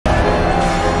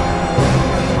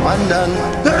One done.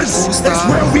 This is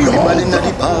where we hold in the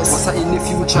past. What's in the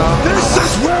future? This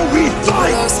is where we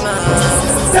fight.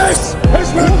 This is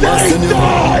where they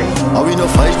die. How we no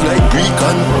fight like Greek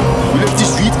and we left the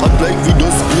street hot like we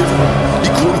don't spear. The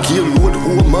chrome kill road,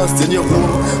 home mass in your home.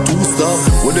 2-star,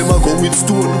 when them a go with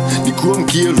stone. The chrome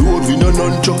kill road, we no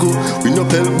nunchuckle, we no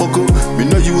pelt buckle, we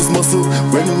no use muscle.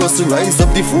 When Russell rise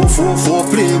up the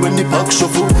 4-4-4 play, when the pack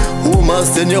shuffle, home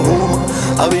mass in your home.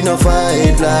 How we no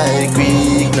fight like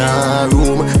Greek na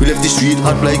Rome. We left the street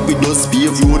hot like we don't spear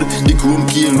road. The chrome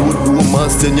kill road, home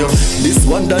mass in your. This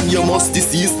one done you must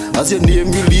decease. As your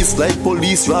name release like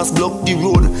police, Ras block the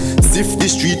road. Sift the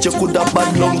street, you could have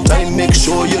bad long time. Make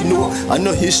sure you know, I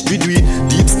know history do it.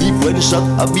 Deep sleep when shot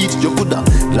a beat, you could have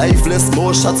lifeless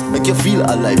more shots, make you feel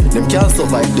alive. Them can't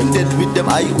survive, them dead with them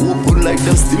eye open like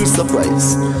them still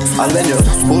surprised. And then you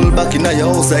pull back in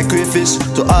your house like crayfish.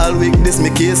 To all weakness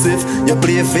me case with, you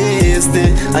play face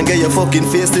it and get your fucking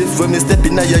face lift. When me step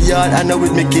in your yard and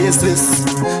with me caseless.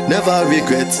 Never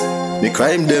regret, me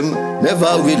crime them,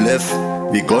 never we left.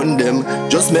 We gun them,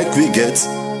 just make we get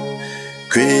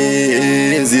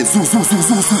crazy.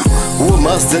 Oh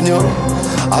master, you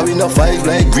I we no fight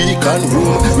like Greek and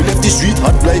Rome. We left the street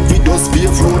hot like we just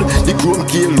pave road. The chrome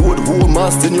kill load, oh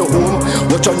master in your home.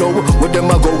 Watch out now, what them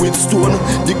a go with stone.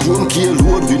 The chrome kill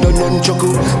load, we no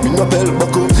nunchuckle, we no belt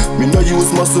buckle, we no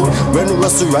use muscle. When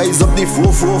Russell rise up the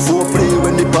 4-4-4 play,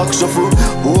 when the pack shuffle,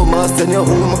 oh master in your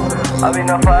home. I we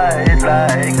no fight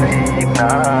like Greek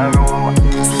and Rome.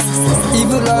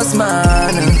 Evil lost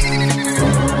man.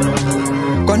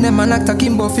 Gun them man act a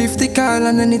Kimbo 50 call.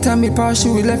 And anytime we pass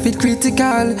you, we left it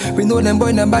critical. We know them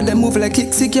boy, them bad, them move like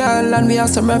Kixie girl. And we have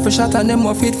some rifle shot and them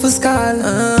more fit for skull.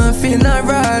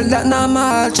 Funeral, that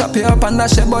normal. Chop you up and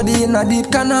dash your body in a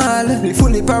deep canal. We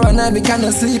fully paranoid, we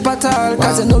cannot sleep at all.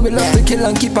 Cause you know we love to kill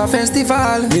and keep a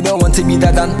festival. We don't want to be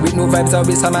that done, with no vibes or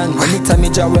with a man. Anytime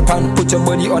you draw a weapon, put your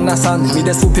body on the sand. We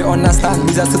just hope you understand,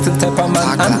 we just certain type of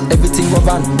man. And everything go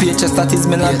van, PHS that is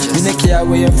me land. We don't care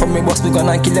where you from, me boss, we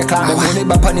gonna kill the clan. Them only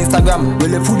back on Instagram,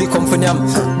 well, fully come from them.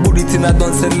 Bullet in a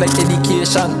done sell like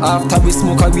education. After we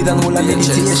smoke a weed and all a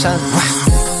meditation.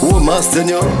 Oh master,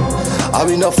 you I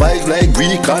we no fight like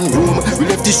Greek and Rome. We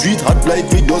left the street hot like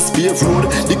we just pave road.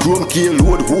 The chrome kill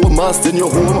road, oh master in your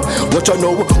home. Watch out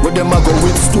now, where them a go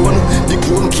with stone. The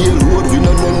chrome kill road, we no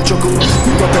nunchuckle,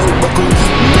 we no belt buckle,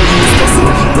 we no use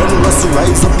muscle. When Russell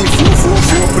rise up the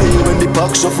 4-4-4 play, when the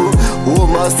pack shuffle, oh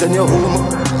master in your home.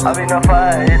 I we no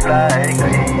fight like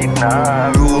Greek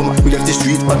na Rome. We left the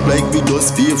street hot like we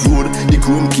just pave road. The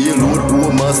chrome kill road,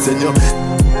 oh master in your.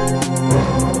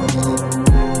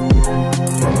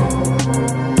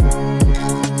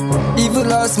 Evil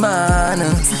lost man.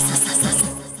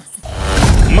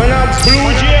 Man, I'm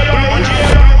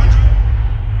blue,